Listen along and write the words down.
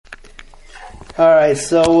Alright,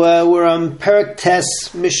 so we're on Perek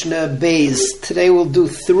Tes Mishnah Beis. Today we'll do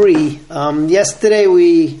 3. Yesterday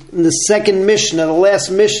in the second Mishnah, the last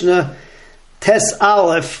Mishnah, Tes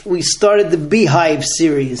Aleph, we started the Beehive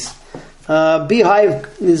series. Beehive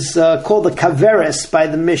is called the Kaveres by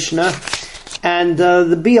the Mishnah. And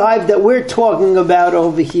the beehive that we're talking about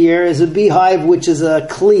over here is a beehive which is a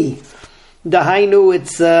kli. Dahainu,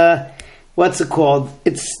 it's what's it called?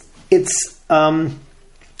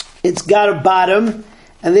 It's got a bottom,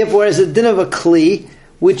 and therefore has a din of a kli,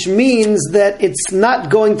 which means that it's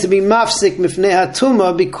not going to be mafsik mifnei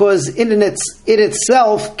hatuma because it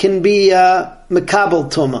itself can be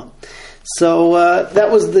mekabel tuma. So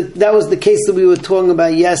that was the case that we were talking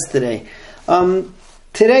about yesterday.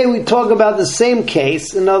 Today we talk about the same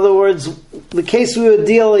case. In other words, the case we were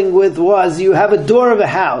dealing with was you have a door of a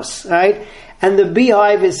house, right? And the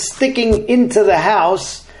beehive is sticking into the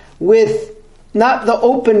house with not the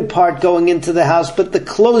open part going into the house, but the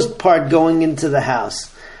closed part going into the house.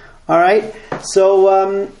 Alright?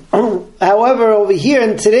 So, however, over here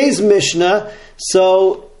in today's Mishnah,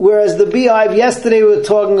 so whereas the beehive yesterday we were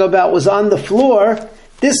talking about was on the floor,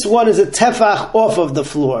 this one is a tefach off of the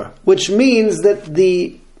floor, which means that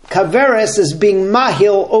the kaveres is being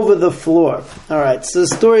mahil over the floor. Alright, so the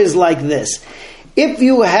story is like this. If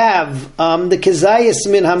you have the kezayis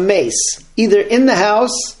min hames, either in the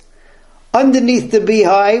house, underneath the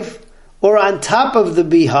beehive, or on top of the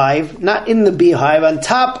beehive, not in the beehive, on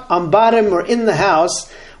top, on bottom, or in the house,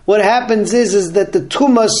 what happens is that the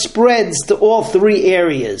tumah spreads to all 3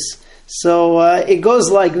 areas. So it goes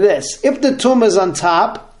like this. If the tumah is on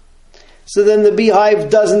top, so then the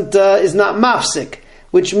beehive is not mafsik,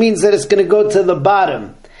 which means that it's going to go to the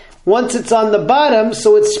bottom. Once it's on the bottom,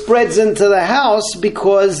 so it spreads into the house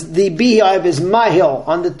because the beehive is mahil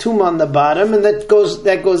on the tumah on the bottom, and that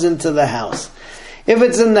goes into the house. If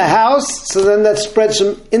it's in the house, so then that spreads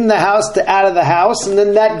from in the house to out of the house, and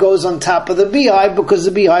then that goes on top of the beehive because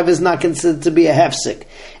the beehive is not considered to be a hefsik.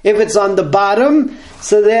 If it's on the bottom,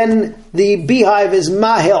 so then the beehive is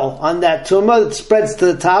mahil on that tumah, it spreads to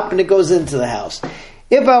the top and it goes into the house.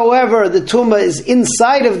 If, however, the tumah is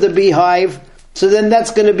inside of the beehive, so then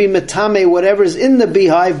that's going to be metame, whatever's in the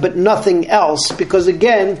beehive, but nothing else, because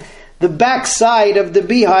again, the back side of the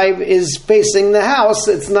beehive is facing the house.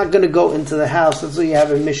 It's not going to go into the house. That's what you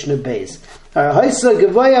have in Mishnah Beis.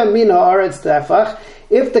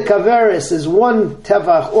 If the kaveris is 1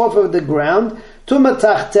 tefach off of the ground, tuma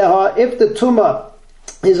tachteha, if the tuma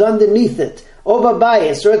is underneath it, over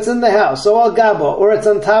bayis, or it's in the house, or al gabo, or it's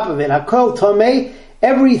on top of it, hakol tomei,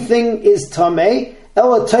 everything is tomei,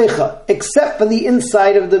 ela teicha, except for the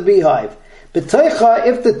inside of the beehive. But teicha,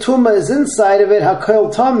 if the tumah is inside of it,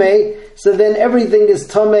 hakol tamei, so then everything is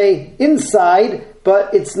tamei inside,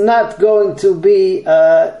 but it's not going to be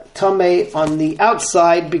tamei on the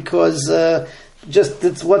outside because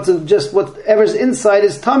whatever's inside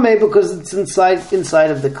is tamei because it's inside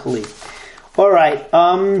of the kli. All right.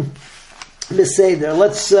 Beseder.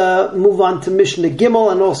 Let's move on to Mishnah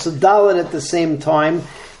Gimel and also Dalet at the same time.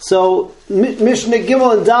 So Mishnah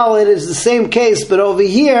Gimel and Dalet is the same case, but over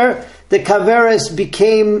here the kaveres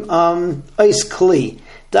became ice kli.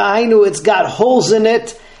 Dahainu, it's got holes in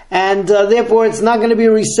it, and therefore it's not going to be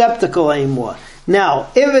a receptacle anymore. Now,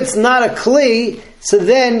 if it's not a kli, so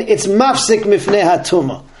then it's mafsik mifnei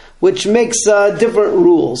hatuma, which makes different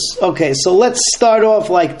rules. Okay, so let's start off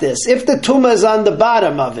like this. If the tumah is on the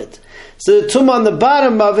bottom of it, so the tumah on the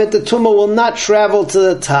bottom of it, the tumah will not travel to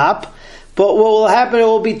the top. But what will happen, it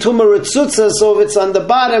will be tumah ritzutza, so if it's on the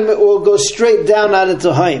bottom, it will go straight down out of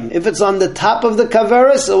Tuhaim. If it's on the top of the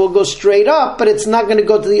kaveres, it will go straight up, but it's not going to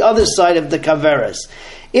go to the other side of the kaveres.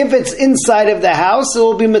 If it's inside of the house, it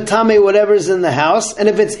will be metame whatever's in the house, and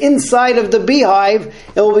if it's inside of the beehive,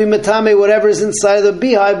 it will be metame whatever's inside of the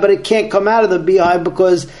beehive, but it can't come out of the beehive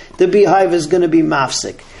because the beehive is going to be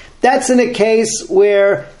mafsik. That's in a case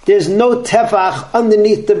where there's no tefach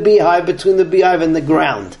underneath the beehive, between the beehive and the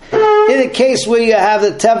ground. In a case where you have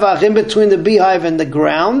the tefach in between the beehive and the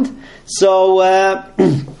ground, so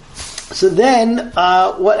then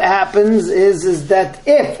what happens is that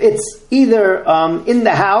if it's either in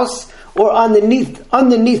the house or underneath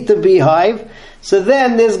the beehive, so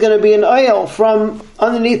then there's going to be an oil from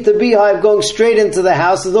underneath the beehive going straight into the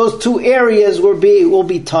house. So those 2 areas will be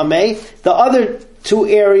tamei. The other 2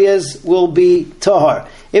 areas will be tahar.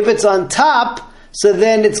 If it's on top, so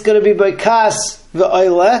then it's going to be by kas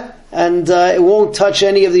v'oile, and it won't touch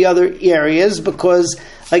any of the other areas because,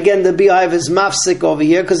 again, the beehive is mafsik over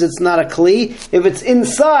here because it's not a kli. If it's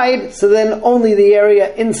inside, so then only the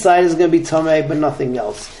area inside is going to be tamei, but nothing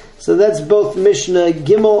else. So that's both Mishnah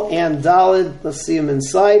Gimel and Daled. Let's see them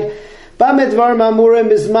inside. When the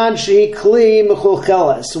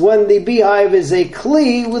beehive is a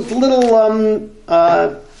kli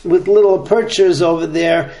with little apertures over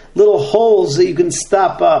there, little holes that you can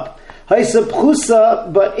stop up. But if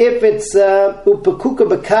it's upakuka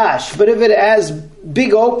bakash, but if it has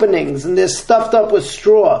big openings and they're stuffed up with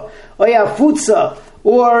straw,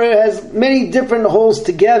 or it has many different holes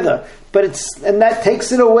together, and that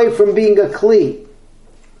takes it away from being a kli.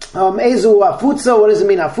 Ezu afutza, what does it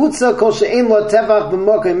mean? Afutza kol she'ein lo tefach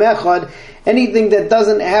b'mokem echad, anything that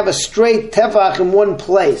doesn't have a straight tefach in one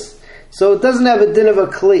place. So it doesn't have a din of a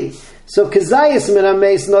kli. So kazayis min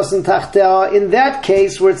hameis nosen tachtel, in that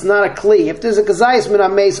case where it's not a kli, if there's a kazayis min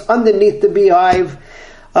hameis underneath the beehive,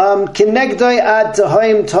 kinegdoi ad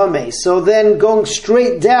tahoim tameh, so then going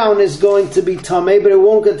straight down is going to be tameh, but it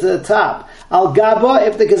won't get to the top. Al gaba,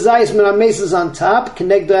 if the kazayis min hameis is on top,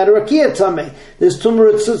 kinegdoi ad rakia tameh, there's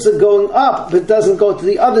tumur tzutza going up, but it doesn't go to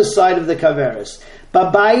the other side of the kaveris.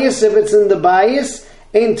 Babayis, if it's in the bayis,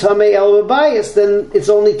 Ein tamei el bayis, then it's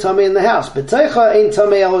only tamei in the house. B'teicha ein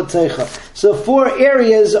tamei el teicha. So 4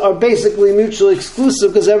 areas are basically mutually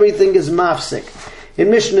exclusive because everything is mafsik. In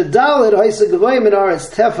Mishnah Dalet, ha'isa gavoyim in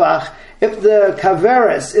aretz tefach, if the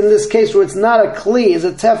kaveres, in this case where it's not a kli, is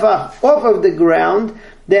a tefach off of the ground,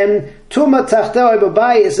 then tuma tachteva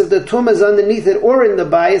b'bayis, if the tuma is underneath it or in the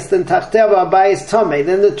bayis, then tachteva bayis tamei.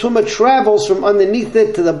 Then the tuma travels from underneath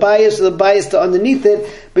it to the bayis, or the bayis to underneath it,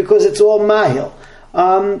 because it's all mahil.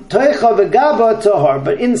 Toicha v'gaba tahar,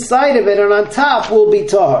 but inside of it and on top will be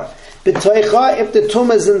tahar. But toicha, if the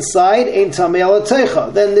tumah is inside, ain't tamei ala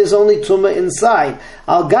toicha, then there's only tumah inside.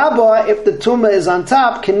 Al gaba, if the tumah is on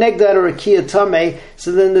top, kinegda or rakia tamei,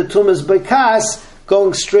 so then the tumah is bekas,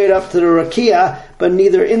 going straight up to the rakia, but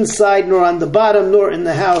neither inside nor on the bottom nor in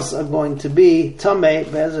the house are going to be tamei.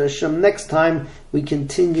 Be'ez Hashem, next time we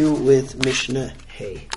continue with Mishnah Hey.